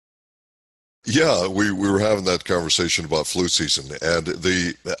Yeah, we were having that conversation about flu season, and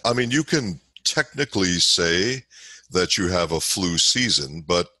I mean, you can technically say that you have a flu season,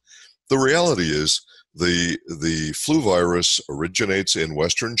 but the reality is the flu virus originates in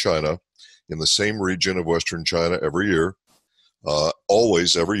Western China, in the same region of Western China every year,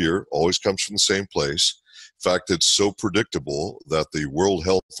 always every year, always comes from the same place. In fact, it's so predictable that the World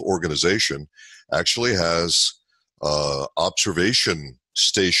Health Organization actually has observation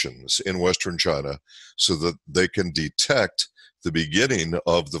stations in Western China so that they can detect the beginning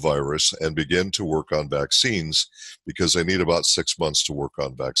of the virus and begin to work on vaccines, because they need about 6 months to work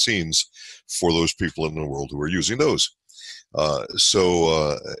on vaccines for those people in the world who are using those.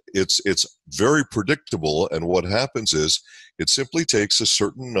 It's very predictable, and what happens is it simply takes a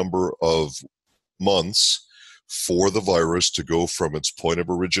certain number of months for the virus to go from its point of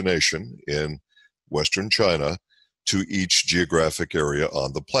origination in Western China to each geographic area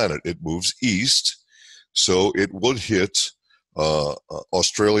on the planet. It moves east, so it would hit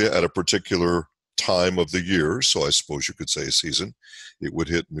Australia at a particular time of the year, so I suppose you could say a season. It would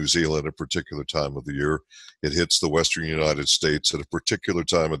hit New Zealand at a particular time of the year. It hits the Western United States at a particular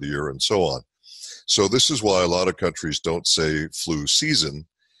time of the year, and so on. So this is why a lot of countries don't say flu season,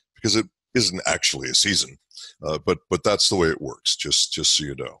 because it isn't actually a season. But that's the way it works, just so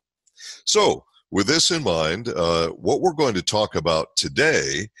you know. So with this in mind, what we're going to talk about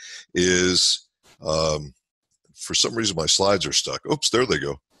today is, for some reason my slides are stuck. Oops, there they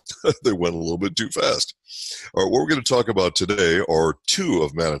go. They went a little bit too fast. All right, what we're going to talk about today are two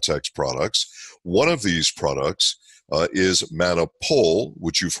of Manatech's products. One of these products is Manapol,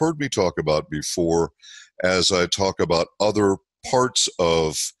 which you've heard me talk about before as I talk about other parts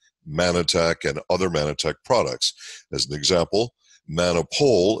of Manatech and other Manatech products. As an example,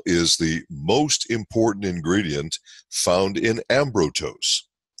 Manapol is the most important ingredient found in ambrotose,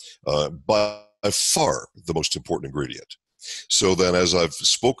 by far the most important ingredient. So then, as I've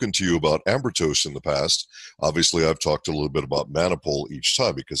spoken to you about ambrotose in the past, obviously I've talked a little bit about Manapol each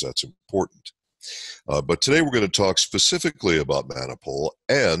time because that's important. But today we're going to talk specifically about Manapol,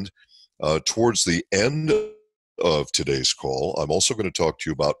 and towards the end of today's call, I'm also going to talk to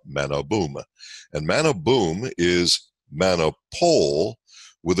you about MannaBoom. And MannaBoom is Manapol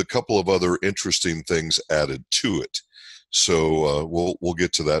with a couple of other interesting things added to it. So we'll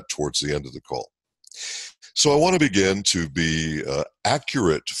get to that towards the end of the call. So I want to begin to be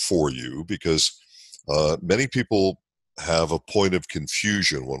accurate for you, because many people have a point of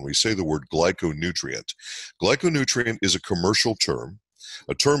confusion when we say the word glyconutrient. Glyconutrient is a commercial term,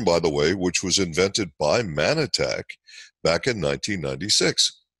 a term, by the way, which was invented by Manatech back in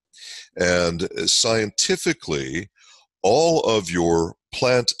 1996. And scientifically, all of your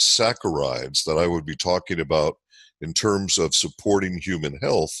plant saccharides that I would be talking about in terms of supporting human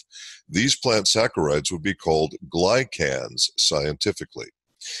health, these plant saccharides would be called glycans scientifically.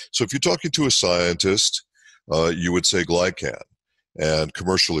 So if you're talking to a scientist, you would say glycan. And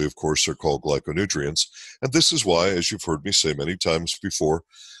commercially, of course, they're called glyconutrients. And this is why, as you've heard me say many times before,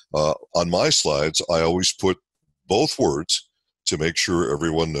 on my slides, I always put both words to make sure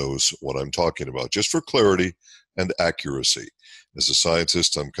everyone knows what I'm talking about, just for clarity and accuracy. As a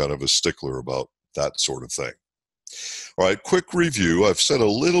scientist, I'm kind of a stickler about that sort of thing. All right, quick review. I've said a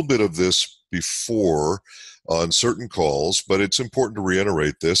little bit of this before on certain calls, but it's important to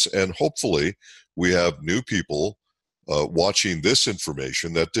reiterate this, and hopefully we have new people watching this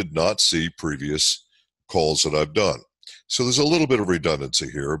information that did not see previous calls that I've done. So there's a little bit of redundancy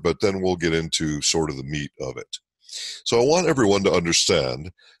here, but then we'll get into sort of the meat of it. So I want everyone to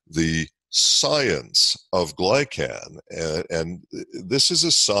understand the science of glycan, and this is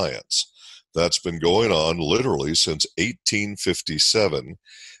a science that's been going on literally since 1857,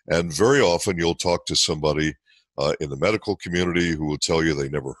 and very often you'll talk to somebody in the medical community who will tell you they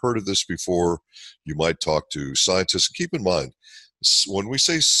never heard of this before. You might talk to scientists. Keep in mind, when we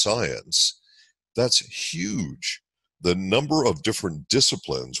say science, that's huge. The number of different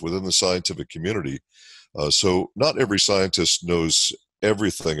disciplines within the scientific community. So not every scientist knows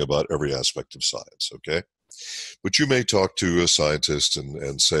everything about every aspect of science, okay? But you may talk to a scientist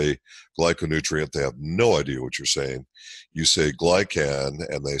and say glyconutrient. They have no idea what you're saying. You say glycan,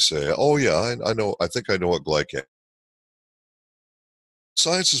 and they say, oh yeah, I know, I think I know what glycan.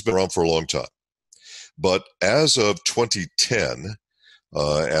 Science has been around for a long time. But as of 2010,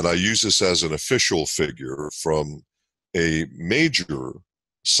 and I use this as an official figure from a major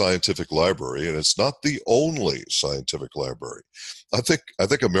scientific library, and it's not the only scientific library. I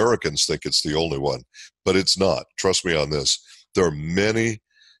think Americans think it's the only one, but it's not. Trust me on this. There are many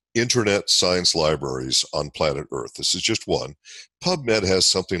internet science libraries on planet Earth. This is just one. PubMed has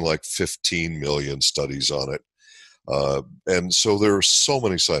something like 15 million studies on it. And so there are so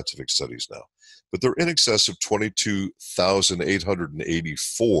many scientific studies now, but they're in excess of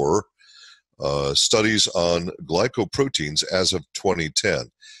 22,884 studies on glycoproteins as of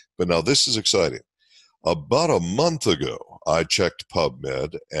 2010. But now this is exciting. About a month ago, I checked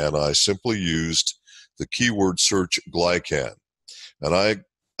PubMed and I simply used the keyword search glycan. And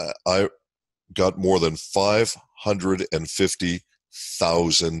I got more than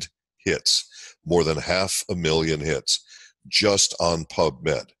 550,000 hits, more than 500,000 hits just on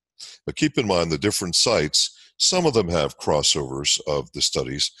PubMed. But keep in mind the different sites, some of them have crossovers of the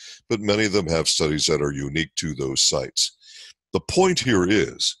studies, but many of them have studies that are unique to those sites. The point here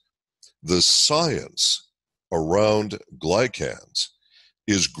is the science around glycans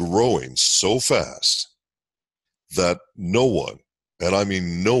is growing so fast that no one, and I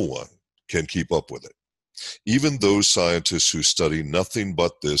mean no one, can keep up with it. Even those scientists who study nothing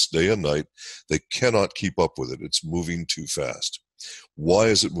but this day and night, they cannot keep up with it. It's moving too fast. Why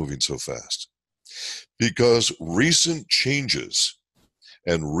is it moving so fast? Because recent changes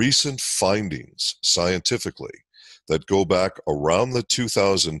and recent findings scientifically that go back around the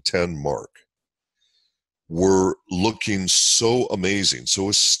 2010 mark were looking so amazing, so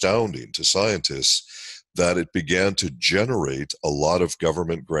astounding to scientists that it began to generate a lot of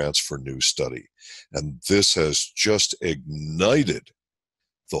government grants for new study. And this has just ignited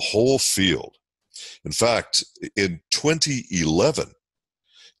the whole field. In fact, in 2011,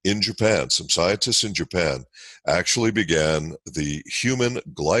 in Japan, some scientists in Japan actually began the Human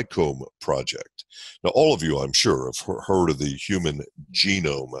Glycome Project. Now, all of you, I'm sure, have heard of the Human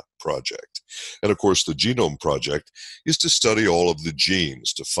Genome Project. And of course, the Genome Project is to study all of the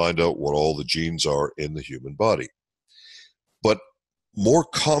genes, to find out what all the genes are in the human body. But more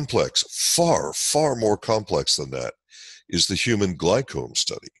complex, far, far more complex than that, is the Human Glycome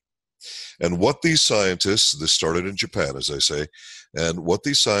Study. And what these scientists, this started in Japan, as I say, and what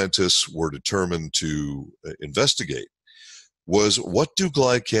these scientists were determined to investigate was, what do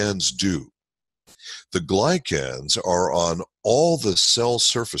glycans do? The glycans are on all the cell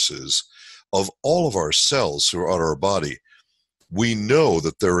surfaces of all of our cells throughout our body. We know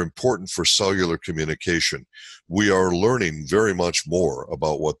that they're important for cellular communication. We are learning very much more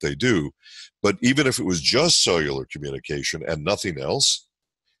about what they do. But even if it was just cellular communication and nothing else,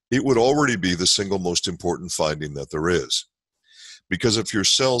 it would already be the single most important finding that there is. Because if your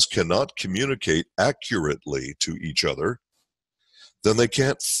cells cannot communicate accurately to each other, then they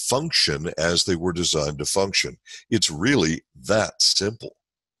can't function as they were designed to function. It's really that simple.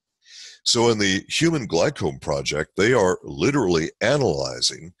 So in the Human Glycome Project, they are literally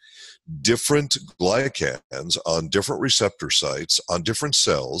analyzing different glycans on different receptor sites, on different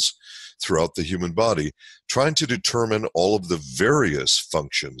cells throughout the human body, trying to determine all of the various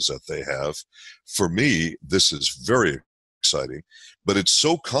functions that they have. For me, this is very exciting, but it's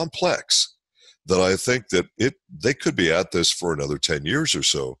so complex that I think that they could be at this for another 10 years or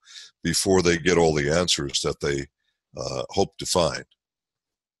so before they get all the answers that they hope to find.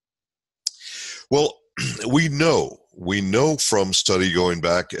 Well, we know from study going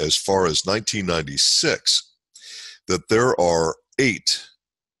back as far as 1996 that there are 8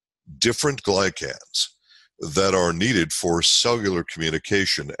 different glycans that are needed for cellular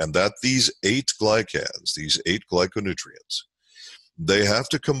communication, and that these 8 glycans, these 8 glyconutrients, they have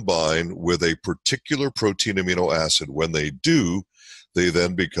to combine with a particular protein amino acid. When they do, they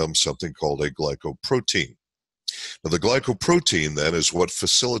then become something called a glycoprotein. Now, the glycoprotein then is what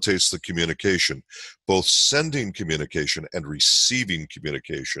facilitates the communication, both sending communication and receiving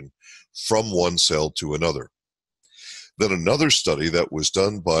communication from one cell to another. Then another study that was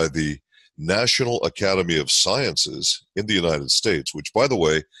done by the National Academy of Sciences in the United States, which, by the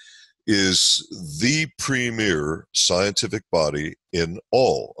way, is the premier scientific body in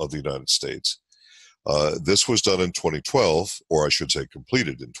all of the United States. This was done in 2012, or I should say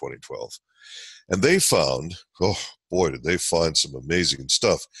completed in 2012. And they found, oh boy, did they find some amazing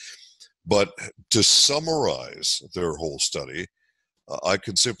stuff. But to summarize their whole study, I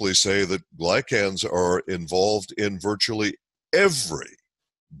can simply say that glycans are involved in virtually every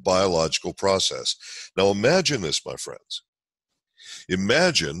biological process. Now imagine this, my friends.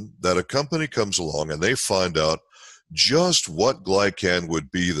 Imagine that a company comes along and they find out just what glycan would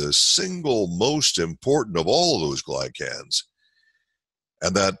be the single most important of all of those glycans,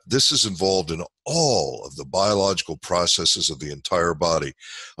 and that this is involved in all of the biological processes of the entire body.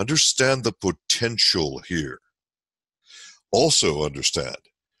 Understand the potential here. Also understand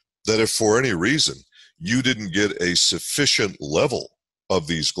that if for any reason you didn't get a sufficient level of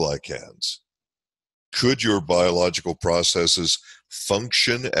these glycans. Could your biological processes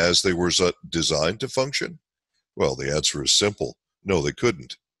function as they were designed to function? Well, the answer is simple. No, they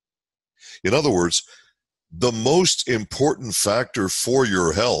couldn't. In other words, the most important factor for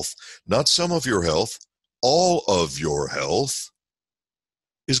your health, not some of your health, all of your health,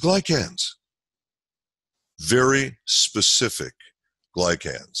 is glycans. Very specific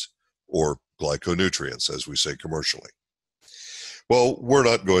glycans, or glyconutrients, as we say commercially. Well, we're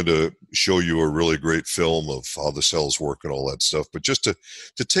not going to show you a really great film of how the cells work and all that stuff, but just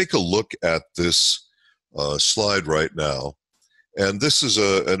to take a look at this slide right now. And this is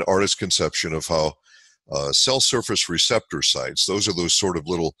an artist's conception of how cell surface receptor sites, those are those sort of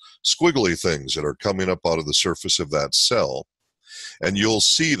little squiggly things that are coming up out of the surface of that cell. And you'll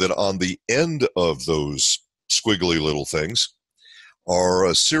see that on the end of those squiggly little things are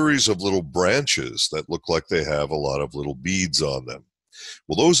a series of little branches that look like they have a lot of little beads on them.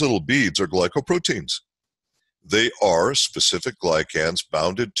 Well, those little beads are glycoproteins. They are specific glycans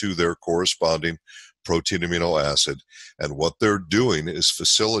bounded to their corresponding protein amino acid, and what they're doing is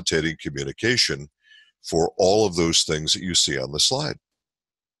facilitating communication for all of those things that you see on the slide.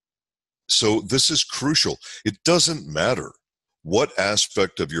 So this is crucial. It doesn't matter what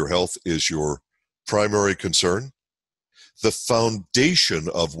aspect of your health is your primary concern. The foundation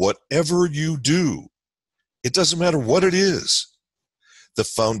of whatever you do, it doesn't matter what it is, the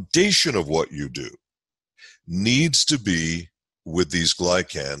foundation of what you do needs to be with these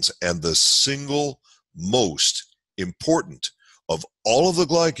glycans, and the single most important of all of the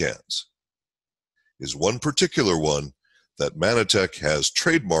glycans is one particular one that Mannatech has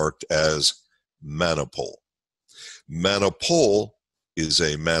trademarked as Manapol. Manapol is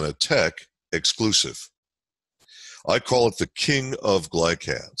a Mannatech exclusive. I call it the king of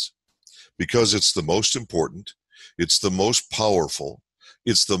glycans because it's the most important, it's the most powerful,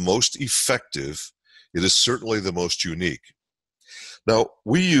 it's the most effective, it is certainly the most unique. Now,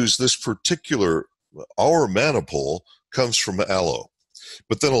 we use this particular, our Manapol comes from aloe,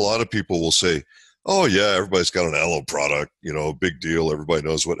 but then a lot of people will say, oh yeah, everybody's got an aloe product, you know, big deal, everybody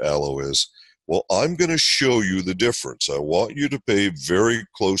knows what aloe is. Well, I'm going to show you the difference. I want you to pay very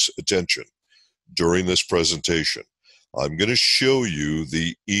close attention during this presentation. I'm going to show you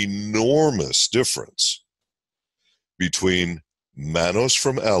the enormous difference between mannose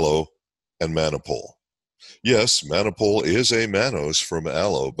from aloe and Manapol. Yes, Manapol is a mannose from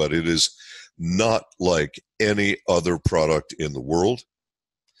aloe, but it is not like any other product in the world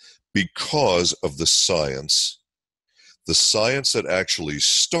because of the science that actually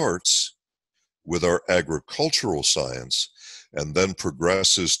starts with our agricultural science and then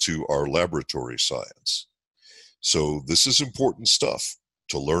progresses to our laboratory science. So this is important stuff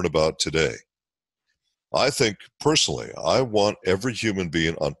to learn about today. I think, personally, I want every human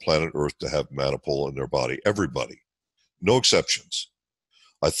being on planet Earth to have Manapol in their body. Everybody. No exceptions.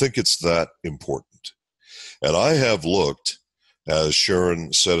 I think it's that important. And I have looked, as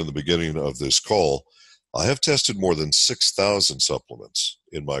Sharon said in the beginning of this call, I have tested more than 6,000 supplements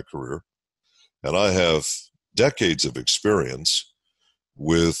in my career. And I have decades of experience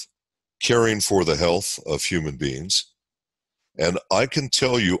with caring for the health of human beings. And I can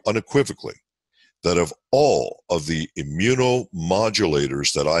tell you unequivocally that of all of the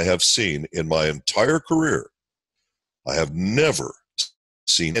immunomodulators that I have seen in my entire career, I have never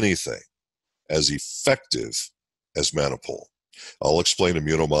seen anything as effective as Manapol. I'll explain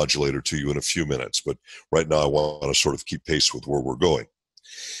immunomodulator to you in a few minutes, but right now I want to sort of keep pace with where we're going.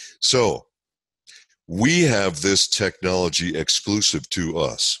 So, we have this technology exclusive to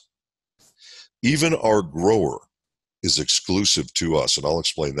us. Even our grower is exclusive to us, and I'll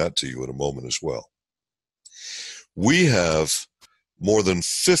explain that to you in a moment as well. We have more than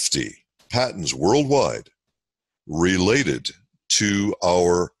 50 patents worldwide related to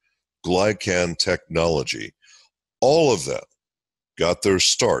our glycan technology. All of them got their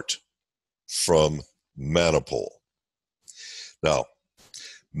start from Manapol. Now,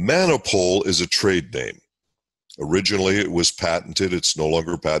 Manapol is a trade name. Originally, it was patented. It's no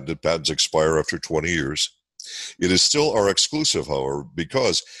longer patented. Patents expire after 20 years. It is still our exclusive, however,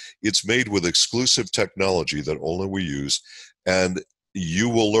 because it's made with exclusive technology that only we use. And you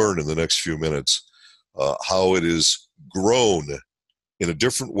will learn in the next few minutes how it is grown in a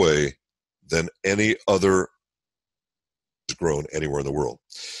different way than any other grown anywhere in the world.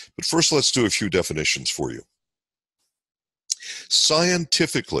 But first, let's do a few definitions for you.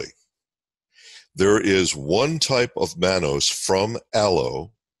 Scientifically, there is one type of mannose from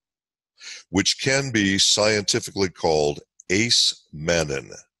aloe which can be scientifically called ace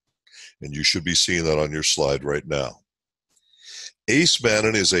mannan, and you should be seeing that on your slide right now. Ace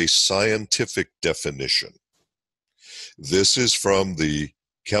Mannan is a scientific definition. This is from the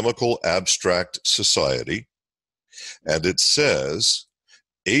Chemical Abstract Society, and it says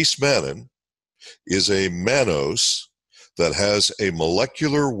Ace Mannan is a mannose that has a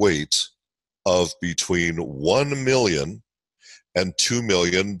molecular weight of between 1 million and 2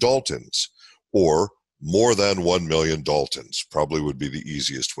 million Daltons, or more than 1 million Daltons, probably would be the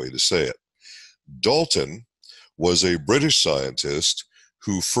easiest way to say it. Dalton was a British scientist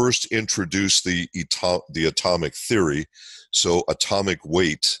who first introduced the atomic theory, so atomic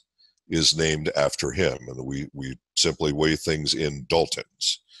weight is named after him, and we simply weigh things in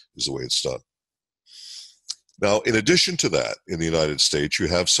Daltons, is the way it's done. Now, in addition to that, in the United States, you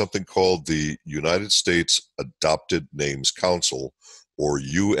have something called the United States Adopted Names Council, or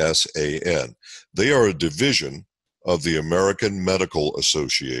USAN. They are a division of the American Medical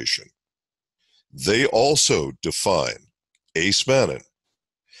Association. They also define Ace Mannan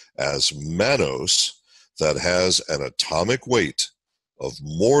as mannose that has an atomic weight of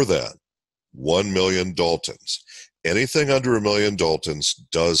more than 1 million Daltons. Anything under 1 million Daltons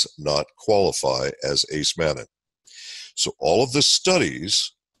does not qualify as Ace Mannan. So all of the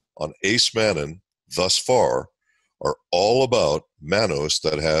studies on Ace Mannan thus far are all about mannose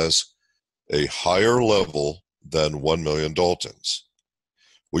that has a higher level than 1 million Daltons.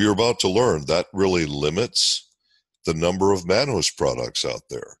 Well, you're about to learn that really limits the number of mannose products out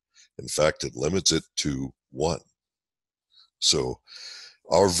there. In fact, it limits it to 1. So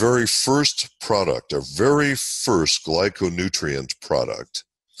our very first product, our very first glyconutrient product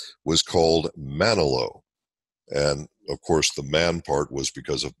was called Manalo. And of course, the man part was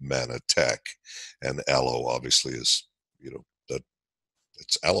because of Manatech, and aloe obviously is, that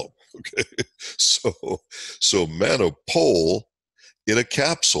it's aloe. Okay, so Manapol in a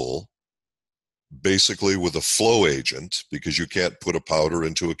capsule, basically with a flow agent, because you can't put a powder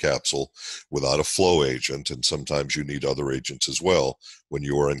into a capsule without a flow agent, and sometimes you need other agents as well when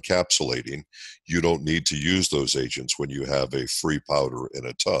you are encapsulating. You don't need to use those agents when you have a free powder in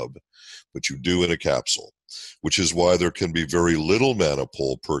a tub, but you do in a capsule, which is why there can be very little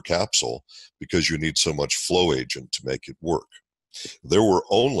Manapol per capsule, because you need so much flow agent to make it work. There were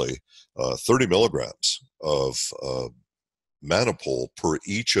only 30 milligrams of Manapol per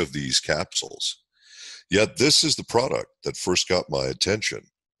each of these capsules. Yet this is the product that first got my attention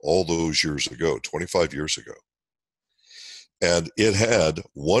all those years ago, 25 years ago. And it had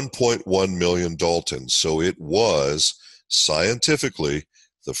 1.1 million Daltons, so it was scientifically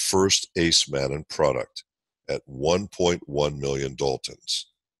the first Ace Mannan product at 1.1 million Daltons.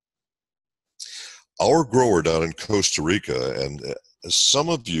 Our grower down in Costa Rica, and some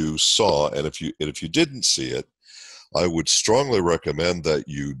of you saw, and if you didn't see it, I would strongly recommend that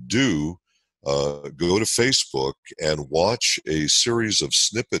you do go to Facebook and watch a series of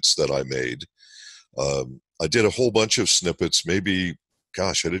snippets that I made. I did a whole bunch of snippets, maybe,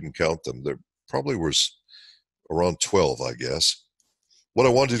 gosh, I didn't count them. There probably was around 12, I guess. What I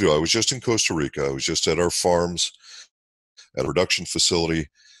wanted to do, I was just in Costa Rica. I was just at our farms, at a production facility,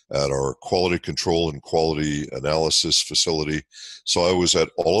 at our quality control and quality analysis facility. So I was at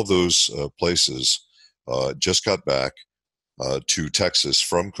all of those places. Just got back to Texas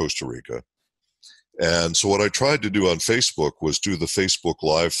from Costa Rica. And so what I tried to do on Facebook was do the Facebook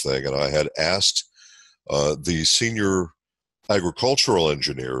Live thing, and I had asked the senior agricultural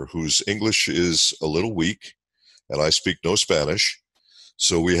engineer, whose English is a little weak, and I speak no Spanish,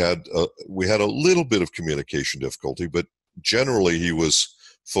 so we had a little bit of communication difficulty, but generally he was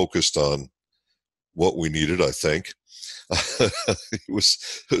focused on what we needed, I think. It was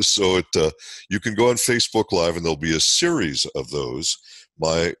so you can go on Facebook Live, and there'll be a series of those.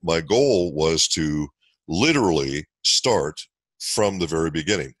 My goal was to literally start from the very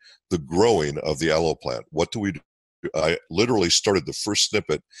beginning, the growing of the aloe plant. What do we do? I literally started the first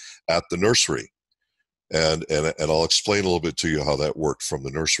snippet at the nursery, and I'll explain a little bit to you how that worked from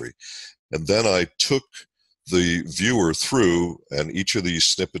the nursery. And then I took the viewer through, and each of these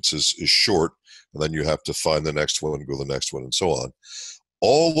snippets is short, and then you have to find the next one, go to the next one, and so on,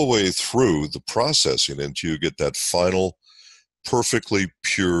 all the way through the processing until you get that final perfectly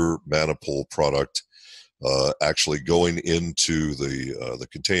pure Manapol product actually going into the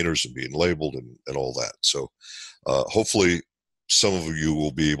containers and being labeled and all that. So hopefully some of you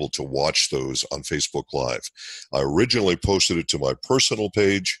will be able to watch those on Facebook Live. I originally posted it to my personal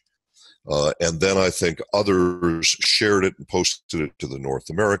page, and then I think others shared it and posted it to the North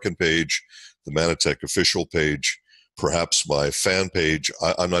American page, the Manatech official page, perhaps my fan page.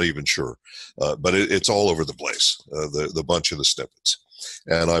 I'm not even sure, but it's all over the place, the bunch of the snippets.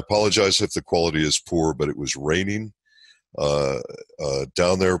 And I apologize if the quality is poor, but it was raining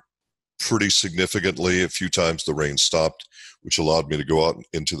down there pretty significantly. A few times the rain stopped, which allowed me to go out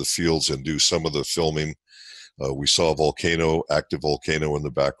into the fields and do some of the filming. We saw a volcano, active volcano in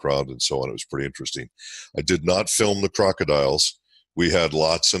the background and so on. It was pretty interesting. I did not film the crocodiles. We had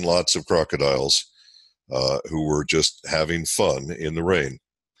lots and lots of crocodiles who were just having fun in the rain.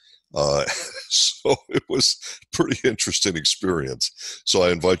 So it was a pretty interesting experience. So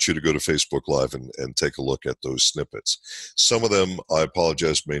I invite you to go to Facebook Live and take a look at those snippets. Some of them, I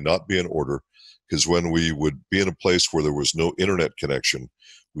apologize, may not be in order, because when we would be in a place where there was no internet connection,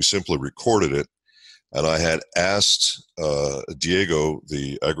 we simply recorded it. And I had asked Diego,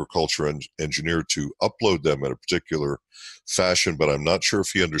 the agriculture engineer, to upload them in a particular fashion, but I'm not sure if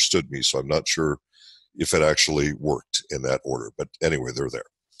he understood me, so I'm not sure if it actually worked in that order. But anyway, they're there.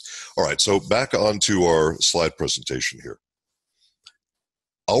 All right, so back onto our slide presentation here.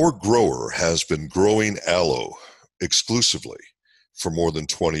 Our grower has been growing aloe exclusively for more than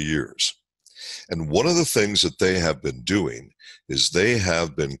 20 years. And one of the things that they have been doing is they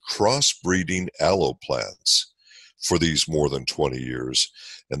have been crossbreeding aloe plants for these more than 20 years.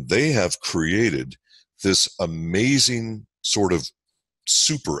 And they have created this amazing sort of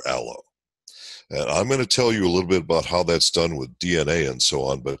super aloe. And I'm going to tell you a little bit about how that's done with DNA and so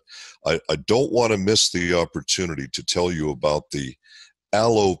on, but I don't want to miss the opportunity to tell you about the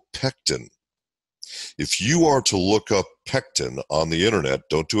allopectin. If you are to look up pectin on the internet,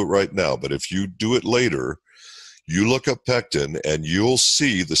 don't do it right now, but if you do it later, you look up pectin and you'll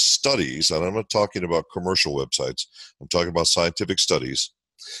see the studies, and I'm not talking about commercial websites, I'm talking about scientific studies.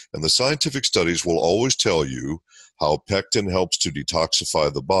 And the scientific studies will always tell you how pectin helps to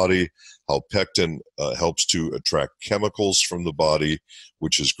detoxify the body, how pectin helps to attract chemicals from the body,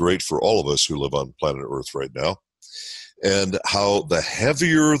 which is great for all of us who live on planet Earth right now, and how the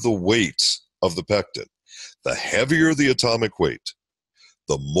heavier the weight of the pectin, the heavier the atomic weight,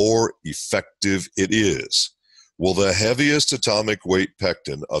 the more effective it is. Well, the heaviest atomic weight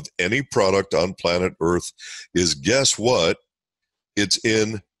pectin of any product on planet Earth is, guess what? It's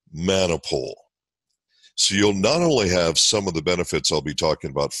in Manapol. So you'll not only have some of the benefits I'll be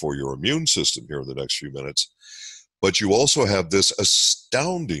talking about for your immune system here in the next few minutes, but you also have this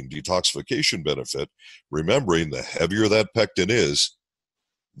astounding detoxification benefit, remembering the heavier that pectin is,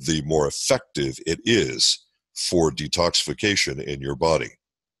 the more effective it is for detoxification in your body.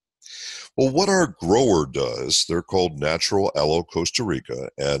 Well, what our grower does, they're called Natural Aloe Costa Rica,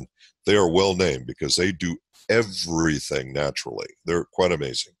 and they are well named because they do everything naturally. They're quite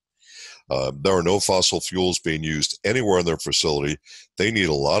amazing. There are no fossil fuels being used anywhere in their facility. They need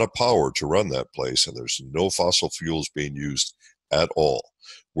a lot of power to run that place, and there's no fossil fuels being used at all.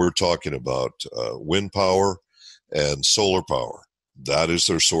 We're talking about wind power and solar power. That is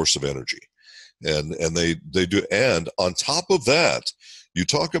their source of energy. And they do. And on top of that, you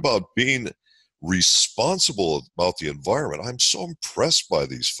talk about being responsible about the environment. I'm so impressed by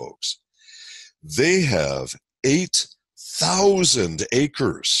these folks. They have 8,000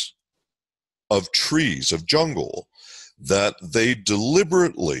 acres of trees, of jungle, that they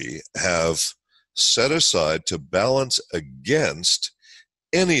deliberately have set aside to balance against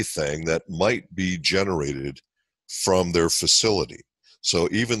anything that might be generated from their facility. So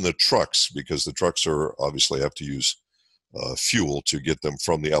even the trucks, because the trucks are obviously have to use fuel to get them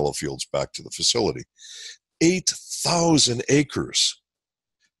from the aloe fields back to the facility. 8,000 acres,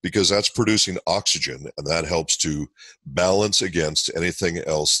 because that's producing oxygen, and that helps to balance against anything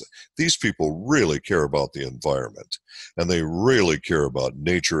else. These people really care about the environment, and they really care about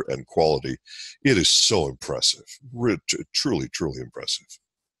nature and quality. It is so impressive, truly, truly impressive.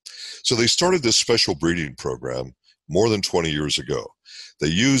 So they started this special breeding program more than 20 years ago. They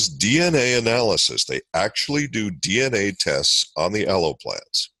use DNA analysis. They actually do DNA tests on the aloe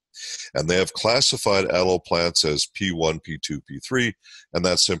plants. And they have classified aloe plants as P1, P2, P3, and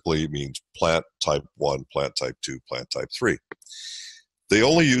that simply means plant type 1, plant type 2, plant type 3. They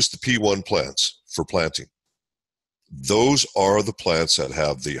only use the P1 plants for planting. Those are the plants that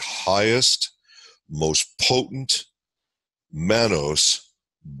have the highest, most potent mannose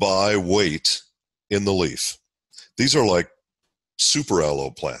by weight in the leaf. These are like super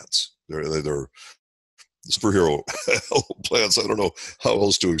aloe plants. They're superhero aloe plants. I don't know how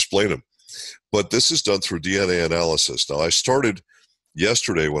else to explain them. But this is done through DNA analysis. Now, I started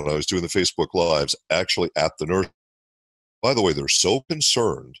yesterday when I was doing the Facebook Lives actually at the nursery. By the way, they're so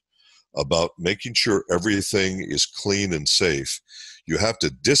concerned about making sure everything is clean and safe. You have to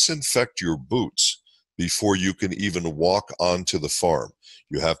disinfect your boots before you can even walk onto the farm.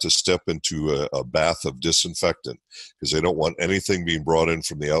 You have to step into a bath of disinfectant because they don't want anything being brought in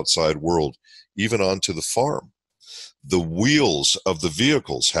from the outside world, even onto the farm. The wheels of the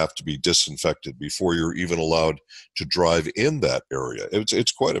vehicles have to be disinfected before you're even allowed to drive in that area.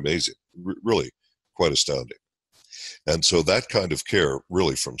 It's quite amazing, really quite astounding. And so that kind of care,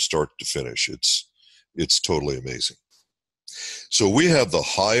 really from start to finish, it's totally amazing. So we have the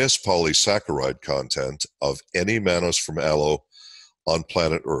highest polysaccharide content of any mannose from aloe on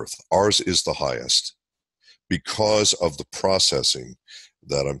planet Earth. Ours is the highest because of the processing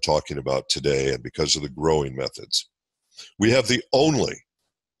that I'm talking about today and because of the growing methods. We have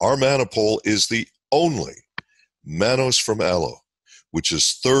our Manapol is the only mannose from aloe, which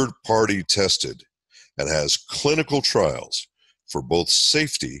is third-party tested and has clinical trials for both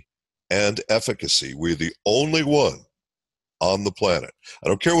safety and efficacy. We're the only one on the planet. I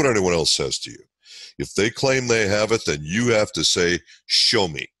don't care what anyone else says to you. If they claim they have it, then you have to say, show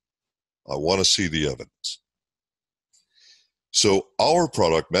me. I want to see the evidence. So our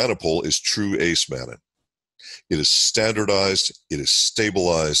product, Manapol, is true ace mannan. It is standardized. It is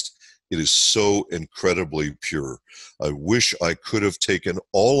stabilized. It is so incredibly pure. I wish I could have taken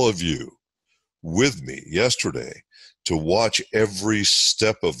all of you with me yesterday to watch every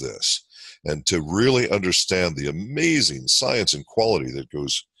step of this and to really understand the amazing science and quality that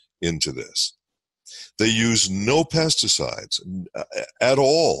goes into this. They use no pesticides at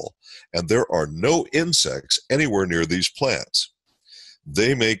all, and there are no insects anywhere near these plants.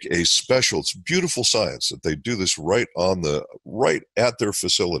 They make a special, it's beautiful science that they do this right at their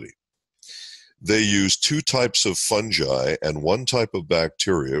facility. They use 2 types of fungi and 1 type of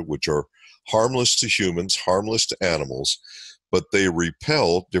bacteria, which are harmless to humans, harmless to animals, but they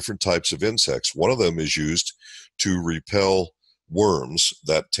repel different types of insects. One of them is used to repel worms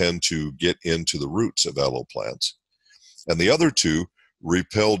that tend to get into the roots of aloe plants. And the other 2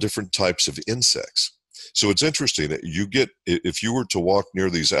 repel different types of insects. So it's interesting, if you were to walk near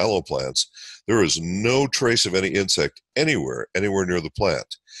these aloe plants, there is no trace of any insect anywhere near the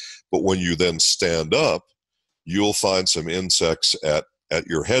plant. But when you then stand up, you'll find some insects at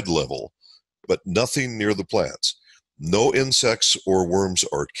your head level, but nothing near the plants. No insects or worms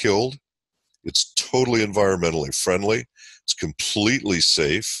are killed. It's totally environmentally friendly. It's completely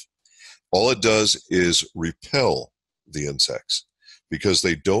safe. All it does is repel the insects because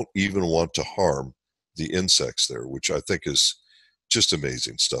they don't even want to harm the insects there, which I think is just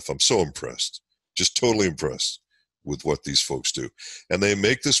amazing stuff. I'm so impressed, just totally impressed with what these folks do. And they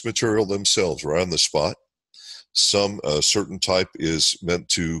make this material themselves right on the spot. A certain type is meant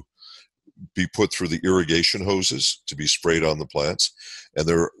to be put through the irrigation hoses to be sprayed on the plants. And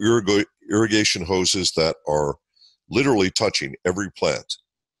there are irrigation hoses that are literally touching every plant.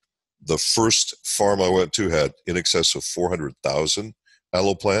 The first farm I went to had in excess of 400,000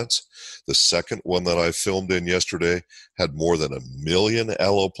 aloe plants. The second one that I filmed in yesterday had more than 1 million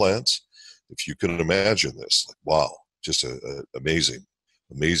aloe plants. If you can imagine this, wow, just an amazing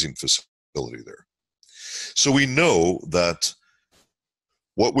facility there. So we know that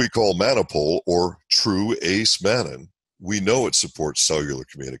what we call Manapol, or true ace mannan, we know it supports cellular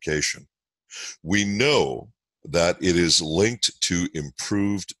communication. We know that it is linked to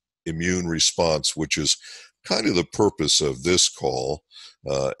improved immune response, which is kind of the purpose of this call,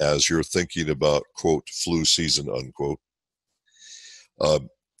 as you're thinking about, quote, flu season, unquote.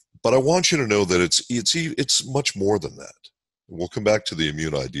 But I want you to know that it's much more than that. We'll come back to the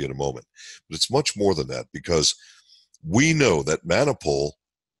immune ID in a moment, but it's much more than that, because we know that Manapol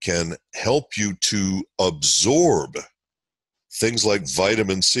can help you to absorb things like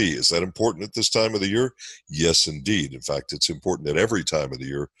vitamin C. Is that important at this time of the year? Yes, indeed. In fact, it's important at every time of the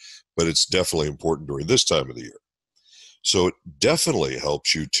year, but it's definitely important during this time of the year. So it definitely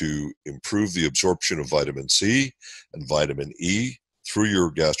helps you to improve the absorption of vitamin C and vitamin E through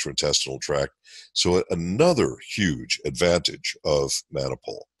your gastrointestinal tract. So another huge advantage of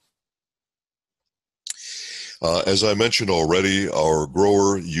Manapol. As I mentioned already, our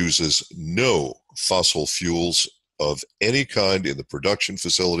grower uses no fossil fuels of any kind in the production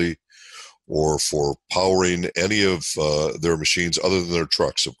facility or for powering any of their machines, other than their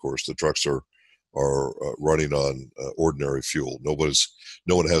trucks, of course. The trucks are running on ordinary fuel. No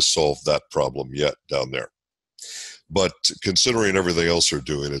one has solved that problem yet down there. But considering everything else they're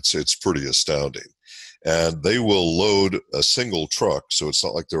doing, it's pretty astounding. And they will load a single truck, so it's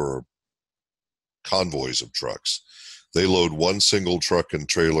not like there are convoys of trucks. They load one single truck and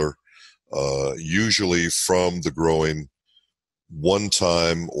trailer, usually from the growing one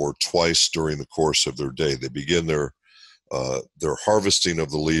time or twice during the course of their day. They begin their harvesting of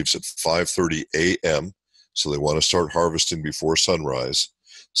the leaves at 5:30 a.m., so they want to start harvesting before sunrise.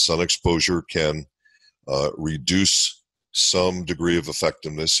 Sun exposure can reduce some degree of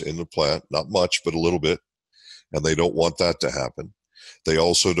effectiveness in the plant, not much, but a little bit. and they don't want that to happen. They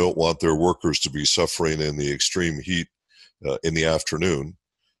also don't want their workers to be suffering in the extreme heat in the afternoon.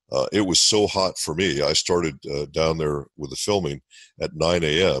 It was so hot for me. I started down there with the filming at 9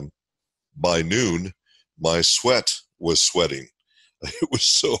 a.m. By noon, my sweat was sweating. It was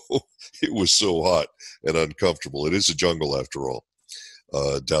so hot and uncomfortable. It is a jungle after all,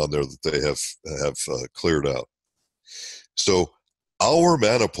 down there that they have cleared out. So our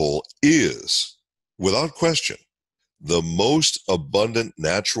Manapol is, without question, the most abundant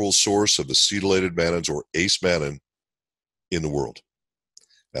natural source of acetylated mannans, or ace mannan, in the world.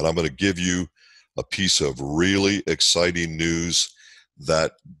 And I'm going to give you a piece of really exciting news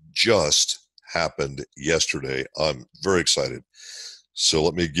that just happened yesterday. I'm very excited. So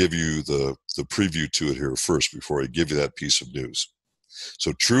let me give you the preview to it here first before I give you that piece of news.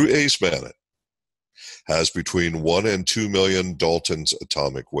 So true ace mannan has between 1 and 2 million Daltons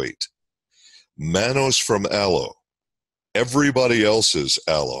atomic weight. Mannose from aloe, everybody else's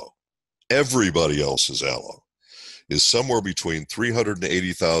aloe, is somewhere between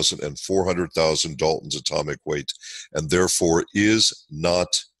 380,000 and 400,000 Daltons atomic weight, and therefore is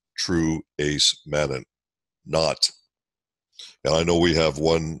not true ace mannan. Not. And I know we have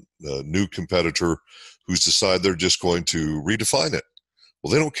one new competitor who's decided they're just going to redefine it.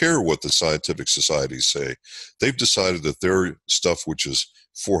 Well, they don't care what the scientific societies say. They've decided that their stuff, which is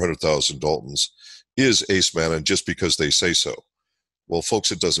 400,000 Daltons, is ace mannan just because they say so. Well,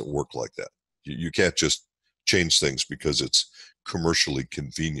 folks, it doesn't work like that. You can't just change things because it's commercially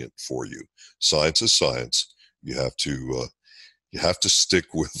convenient for you. Science is science. You have to stick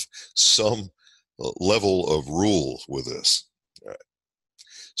with some level of rule with this. All right.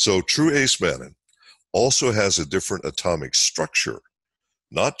 So true ace mannan also has a different atomic structure,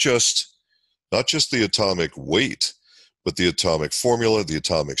 not just the atomic weight, but the atomic formula, the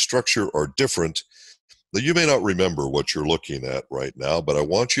atomic structure are different. Now, you may not remember what you're looking at right now, but I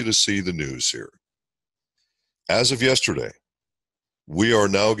want you to see the news here. As of yesterday, we are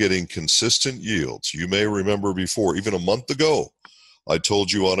now getting consistent yields. You may remember before, even a month ago, I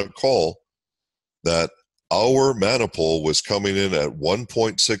told you on a call that our Manapol was coming in at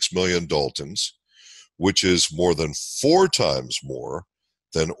 1.6 million Daltons, which is more than 4 times more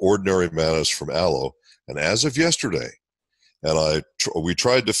than ordinary mannose from aloe. And as of yesterday, and we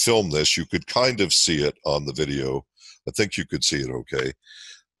tried to film this, you could kind of see it on the video. I think you could see it okay.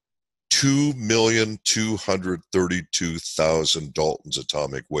 2,232,000 Daltons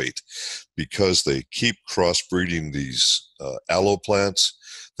atomic weight, because they keep crossbreeding these aloe plants.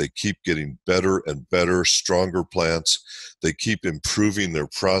 They keep getting better and better, stronger plants. They keep improving their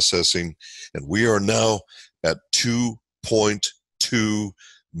processing. And we are now at 2.2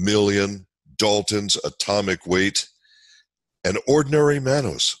 million Daltons atomic weight. And ordinary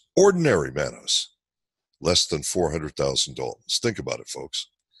mannose, less than 400,000 Daltons. Think about it, folks.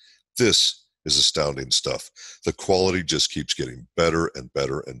 This is astounding stuff. The quality just keeps getting better and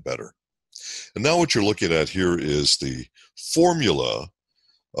better and better. And now what you're looking at here is the formula,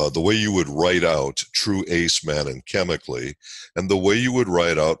 the way you would write out true ace mannan chemically, and the way you would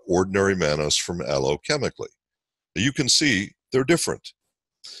write out ordinary mannose from aloe chemically. You can see they're different.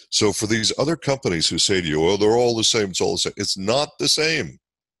 So for these other companies who say to you, oh, they're all the same, it's all the same, it's not the same.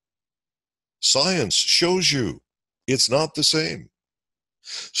 Science shows you it's not the same.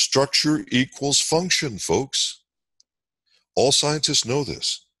 Structure equals function, folks. All scientists know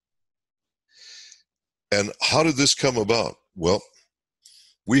this. And how did this come about? Well,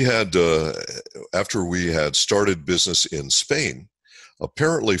 we had, after we had started business in Spain,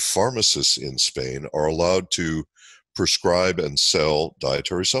 apparently pharmacists in Spain are allowed to prescribe and sell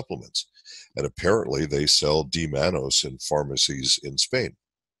dietary supplements. And apparently they sell D-mannose in pharmacies in Spain.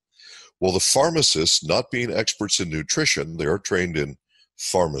 Well, the pharmacists, not being experts in nutrition, they are trained in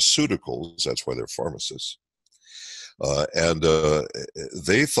pharmaceuticals. That's why they're pharmacists. And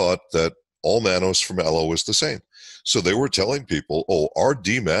they thought that all mannose from aloe was the same. So they were telling people, oh, our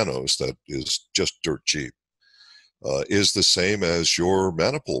D-mannose, that is just dirt cheap, is the same as your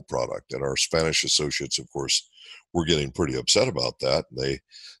Manapol product. And our Spanish associates, of course, were getting pretty upset about that.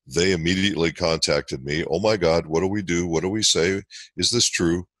 They immediately contacted me. Oh my God, what do we do? What do we say? Is this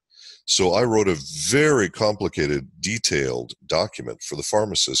true? So I wrote a very complicated, detailed document for the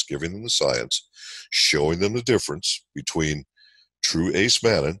pharmacists, giving them the science, showing them the difference between true ace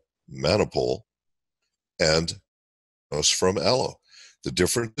mannan, Manapol, and from aloe. The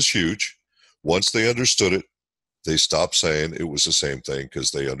difference is huge. Once they understood it, they stopped saying it was the same thing,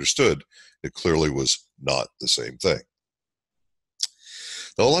 because they understood it clearly was not the same thing.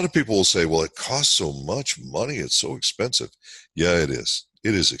 Now, a lot of people will say, well, it costs so much money. It's so expensive. Yeah, it is.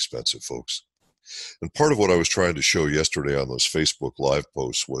 It is expensive, folks. And part of what I was trying to show yesterday on those Facebook Live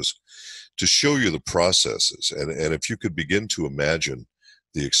posts was to show you the processes, and if you could begin to imagine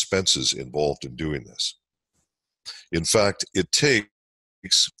the expenses involved in doing this. In fact, it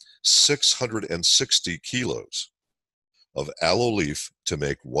takes 660 kilos of aloe leaf to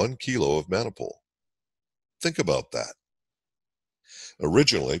make 1 kilo of Manapol. Think about that.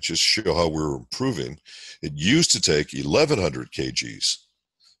 Originally, just show how we're improving, it used to take 1,100 kgs.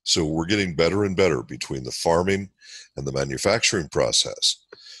 So we're getting better and better between the farming and the manufacturing process.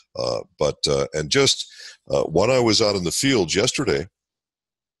 When I was out in the fields yesterday,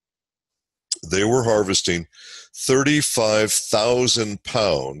 they were harvesting 35,000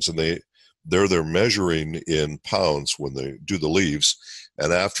 pounds, and they're measuring in pounds when they do the leaves,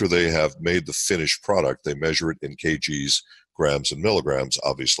 and after they have made the finished product, they measure it in kgs, grams, and milligrams,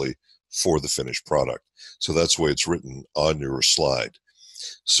 obviously, for the finished product. So that's the way it's written on your slide.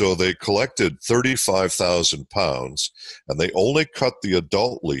 So they collected 35,000 pounds, and they only cut the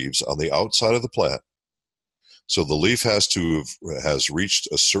adult leaves on the outside of the plant. So the leaf has reached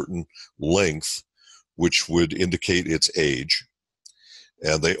a certain length, which would indicate its age.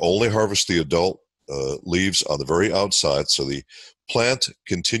 And they only harvest the adult leaves on the very outside. So the plant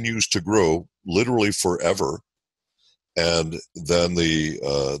continues to grow literally forever. And then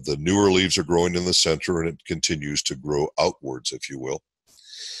the newer leaves are growing in the center, and it continues to grow outwards, if you will.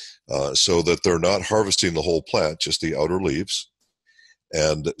 So that they're not harvesting the whole plant, just the outer leaves.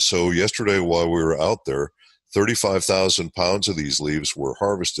 And so yesterday while we were out there, 35,000 pounds of these leaves were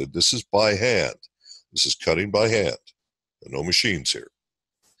harvested. This is by hand. This is cutting by hand. No machines here.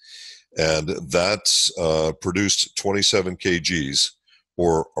 And that produced 27 kgs,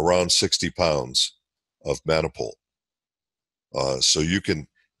 or around 60 pounds of Manapol. So you can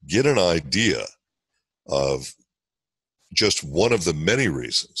get an idea of just one of the many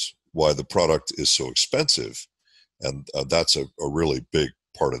reasons why the product is so expensive, and that's a really big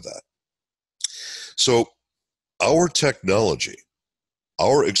part of that. So our technology,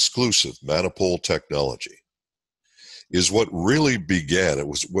 our exclusive Manapol technology, is what really began, it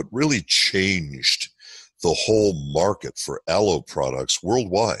was what really changed the whole market for aloe products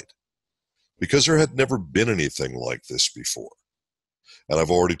worldwide, because there had never been anything like this before. And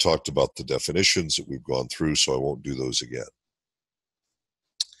I've already talked about the definitions that we've gone through, so I won't do those again.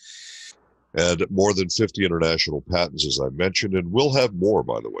 And more than 50 international patents, as I mentioned, and we'll have more,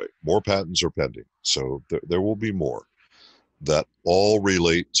 by the way. More patents are pending, so there will be more that all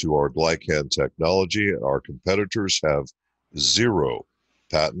relate to our glycan technology. Our competitors have 0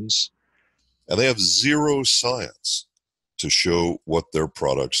 patents, and they have 0 science to show what their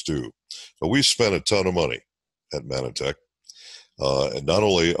products do. But we've spent a ton of money at Manatech, and not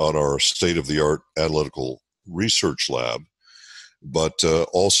only on our state-of-the-art analytical research lab, but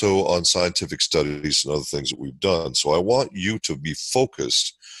also on scientific studies and other things that we've done. So I want you to be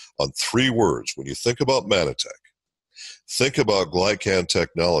focused on 3 words. When you think about Manatech, think about glycan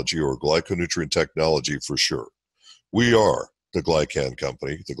technology or glyconutrient technology for sure. We are the glycan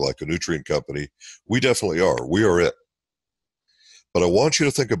company, the glyconutrient company. We definitely are. We are it. But I want you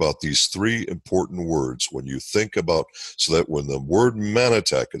to think about these 3 important words when you think about, so that when the word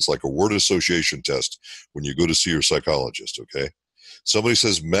Manatech, it's like a word association test when you go to see your psychologist, okay? Somebody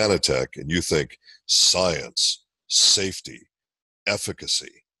says Manatech and you think science, safety,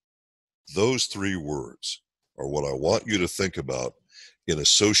 efficacy. Those 3 words are what I want you to think about in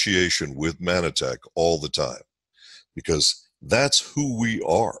association with Manatech all the time, because that's who we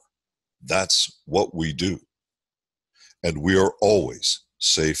are. That's what we do. And we are always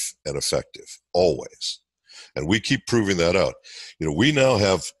safe and effective, always. And we keep proving that out. You know, we now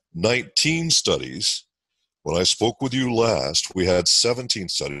have 19 studies. When I spoke with you last, we had 17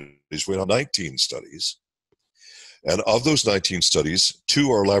 studies. We had 19 studies. And of those 19 studies,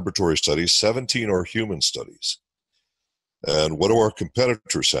 2 are laboratory studies, 17 are human studies. And what do our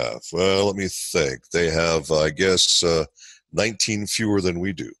competitors have? Well, let me think. They have, I guess, 19 fewer than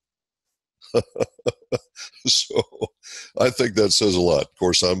we do. So I think that says a lot. Of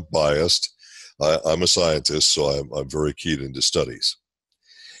course, I'm biased. I'm a scientist, so I'm very keyed into studies.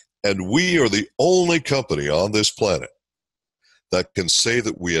 And we are the only company on this planet that can say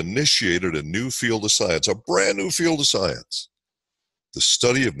that we initiated a new field of science, a brand new field of science, the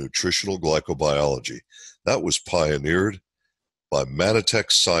study of nutritional glycobiology. That was pioneered by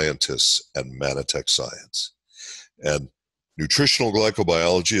Manatech scientists and Manatech science. And nutritional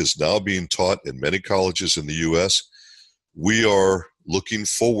glycobiology is now being taught in many colleges in the U.S. We are looking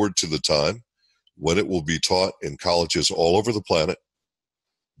forward to the time when it will be taught in colleges all over the planet.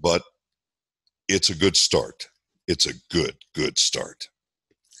 But it's a good start. It's a good start.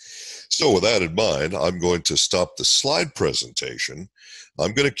 So with that in mind, I'm going to stop the slide presentation.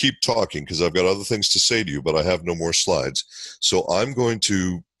 I'm going to keep talking because I've got other things to say to you, but I have no more slides. So I'm going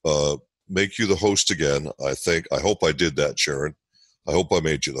to make you the host again. I hope I did that, Sharon. I hope I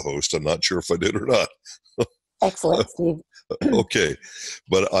made you the host. I'm not sure if I did or not. Excellent, Steve. Okay,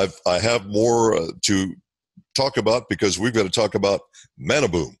 but I have more to talk about because we've got to talk about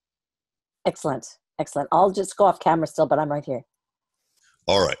MannaBoom. Excellent. Excellent. I'll just go off camera still, but I'm right here.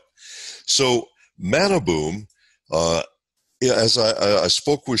 All right. So MannaBoom, as I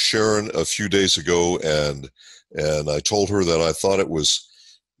spoke with Sharon a few days ago, and I told her that I thought it was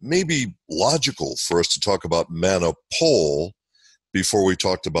maybe logical for us to talk about Manapol before we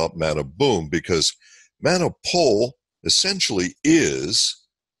talked about MannaBoom, because Manapol essentially is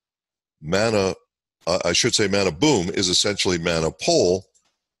MannaBoom is essentially Manapol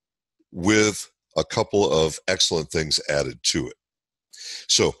with a couple of excellent things added to it.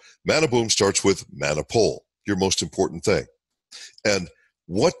 So MannaBoom starts with Manapol, your most important thing. And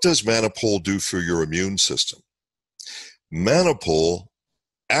what does Manapol do for your immune system? Manapol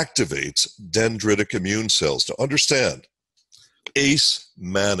activates dendritic immune cells. To understand,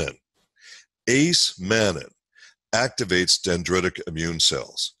 ACE-Mannan activates dendritic immune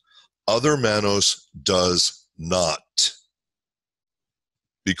cells. Other mannose does not.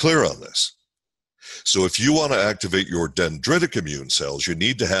 Be clear on this. So if you want to activate your dendritic immune cells, you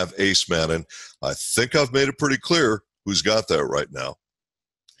need to have ACE-Mannan. I think I've made it pretty clear who's got that right now.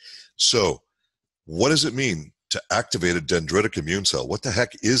 So what does it mean to activate a dendritic immune cell? What the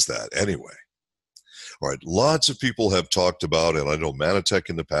heck is that anyway? All right, lots of people have talked about, and I know Manatech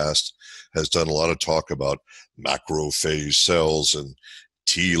in the past has done a lot of talk about macrophage cells and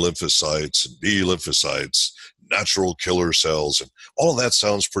T lymphocytes and B lymphocytes, natural killer cells, and all of that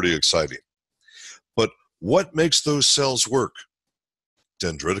sounds pretty exciting. But what makes those cells work?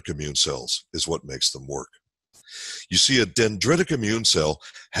 Dendritic immune cells is what makes them work. You see, a dendritic immune cell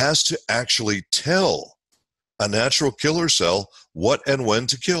has to actually tell a natural killer cell what and when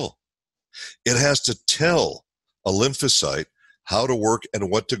to kill. It has to tell a lymphocyte how to work and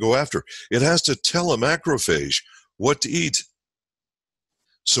what to go after. It has to tell a macrophage what to eat.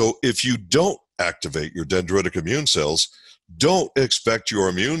 So if you don't activate your dendritic immune cells, don't expect your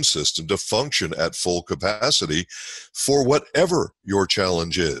immune system to function at full capacity for whatever your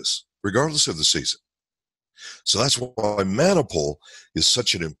challenge is, regardless of the season. So that's why Manapol is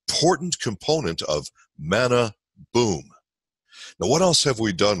such an important component of MannaBoom. Now, what else have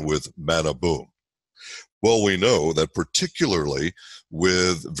we done with MannaBoom? Well, we know that particularly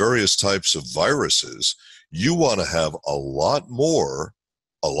with various types of viruses, you want to have a lot more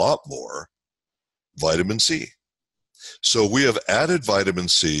vitamin C. So we have added vitamin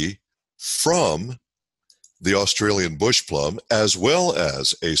C from the Australian bush plum as well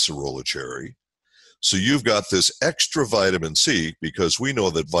as acerola cherry. So you've got this extra vitamin C because we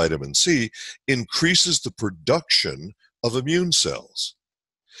know that vitamin C increases the production of immune cells.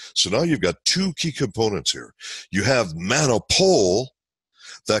 So now you've got two key components here. You have Manapol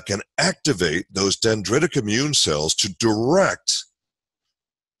that can activate those dendritic immune cells to direct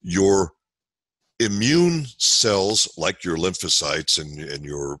your immune cells, like your lymphocytes and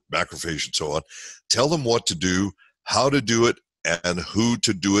your macrophage and so on. Tell them what to do, how to do it, and who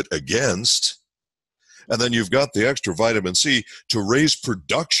to do it against. And then you've got the extra vitamin C to raise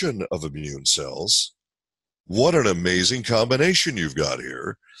production of immune cells. What an amazing combination you've got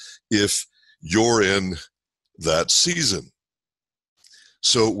here if you're in that season.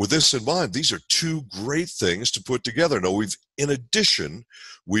 So with this in mind, these are two great things to put together. Now, in addition,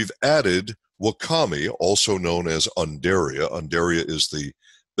 we've added wakame, also known as undaria. Undaria is the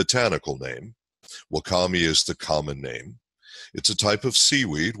botanical name. Wakame is the common name. It's a type of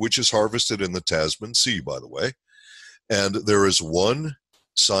seaweed, which is harvested in the Tasman Sea, by the way. And there is one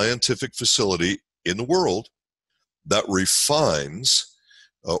scientific facility in the world that refines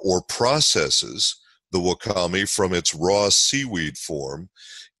or processes the wakame from its raw seaweed form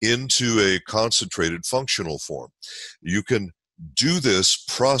into a concentrated functional form. You can do this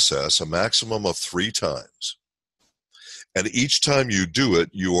process a maximum of 3 times. And each time you do it,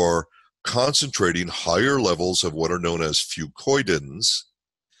 you are concentrating higher levels of what are known as fucoidins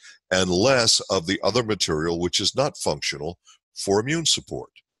and less of the other material which is not functional for immune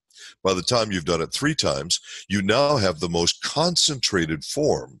support. By the time you've done it 3 times, you now have the most concentrated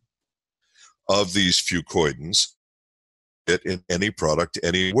form of these fucoidins in any product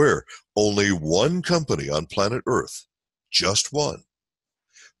anywhere. Only one company on planet Earth, just one,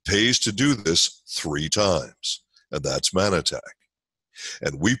 pays to do this 3 times, and that's Manatech.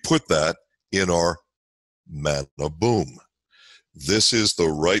 And we put that in our MannaBoom. this is the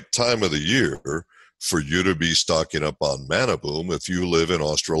right time of the year for you to be stocking up on MannaBoom if you live in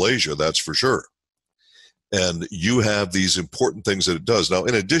Australasia, that's for sure. And you have these important things that it does. Now,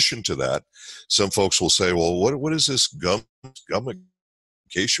 in addition to that, some folks will say, well, what is this gum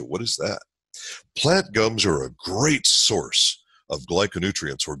acacia? What is that? Plant gums are a great source of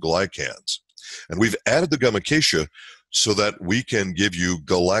glyconutrients or glycans. And we've added the gum acacia so that we can give you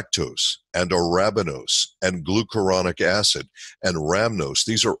galactose and arabinose and glucuronic acid and rhamnose.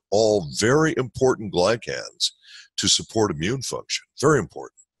 These are all very important glycans to support immune function. Very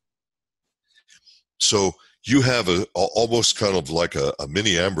important. So you have almost kind of like a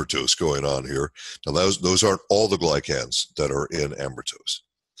mini ambertose going on here. Now those aren't all the glycans that are in ambertose.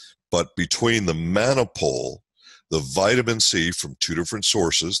 But between the Manapol, the vitamin C from two different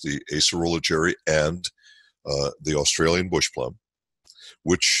sources, the acerola cherry and the Australian bush plum,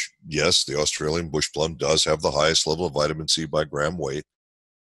 which, yes, the Australian bush plum does have the highest level of vitamin C by gram weight,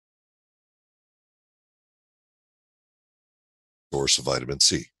 source of vitamin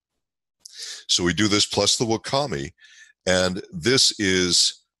C. So we do this plus the wakame, and this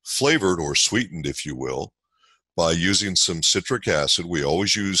is flavored or sweetened, if you will, by using some citric acid. We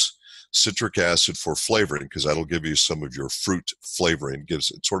always use citric acid for flavoring because that'll give you some of your fruit flavoring. It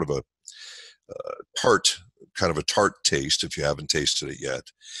gives it sort of a tart, kind of a tart taste if you haven't tasted it yet.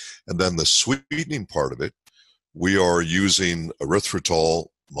 And then the sweetening part of it, we are using erythritol,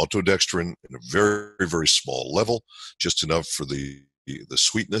 maltodextrin in a very, very small level, just enough for the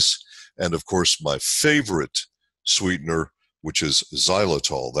sweetness. And of course, my favorite sweetener, which is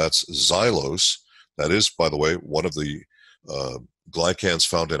xylitol. That's xylose. That is, by the way, one of the glycans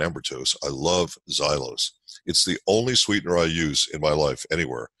found in ambertose. I love xylose. It's the only sweetener I use in my life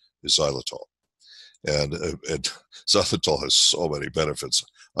anywhere is xylitol. And xylitol has so many benefits.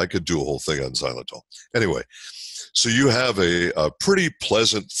 I could do a whole thing on xylitol. Anyway, so you have a pretty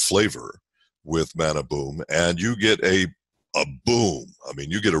pleasant flavor with MannaBoom, and you get a boom. I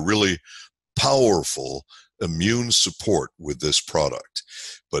mean, you get a really powerful immune support with this product.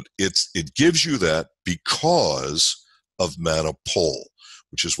 But it gives you that because of Manapol,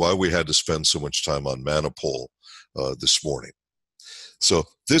 which is why we had to spend so much time on Manapol this morning. So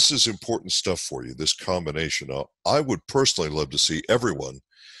this is important stuff for you, this combination. Now, I would personally love to see everyone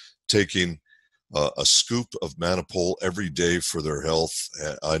taking a scoop of Manapol every day for their health.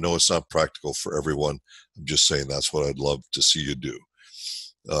 I know it's not practical for everyone. I'm just saying that's what I'd love to see you do.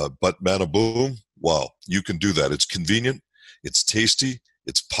 But MannaBoom, wow, you can do that. It's convenient, it's tasty,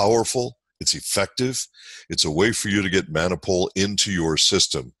 it's powerful, it's effective. It's a way for you to get Manapol into your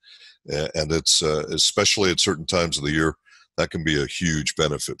system. And it's especially at certain times of the year, that can be a huge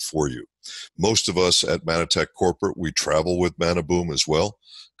benefit for you. Most of us at Manatech Corporate, we travel with MannaBoom as well,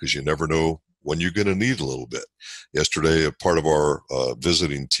 because you never know when you're going to need a little bit. Yesterday, a part of our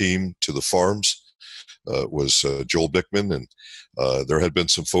visiting team to the farms was Joel Bickman, and there had been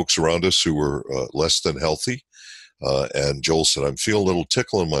some folks around us who were less than healthy. And Joel said, I'm feeling a little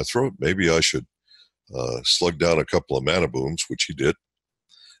tickle in my throat. Maybe I should slug down a couple of MannaBooms, which he did.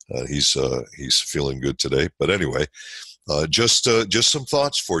 He's feeling good today. But anyway, just some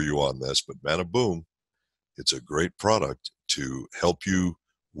thoughts for you on this. But MannaBoom, it's a great product to help you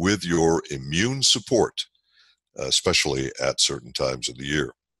with your immune support, especially at certain times of the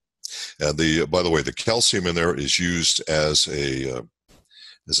year. And by the way, the calcium in there is used as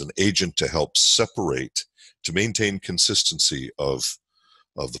an agent to help separate, to maintain consistency of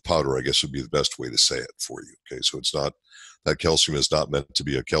the powder, I guess would be the best way to say it for you. Okay, so it's not, that calcium is not meant to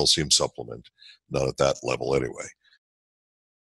be a calcium supplement, not at that level anyway.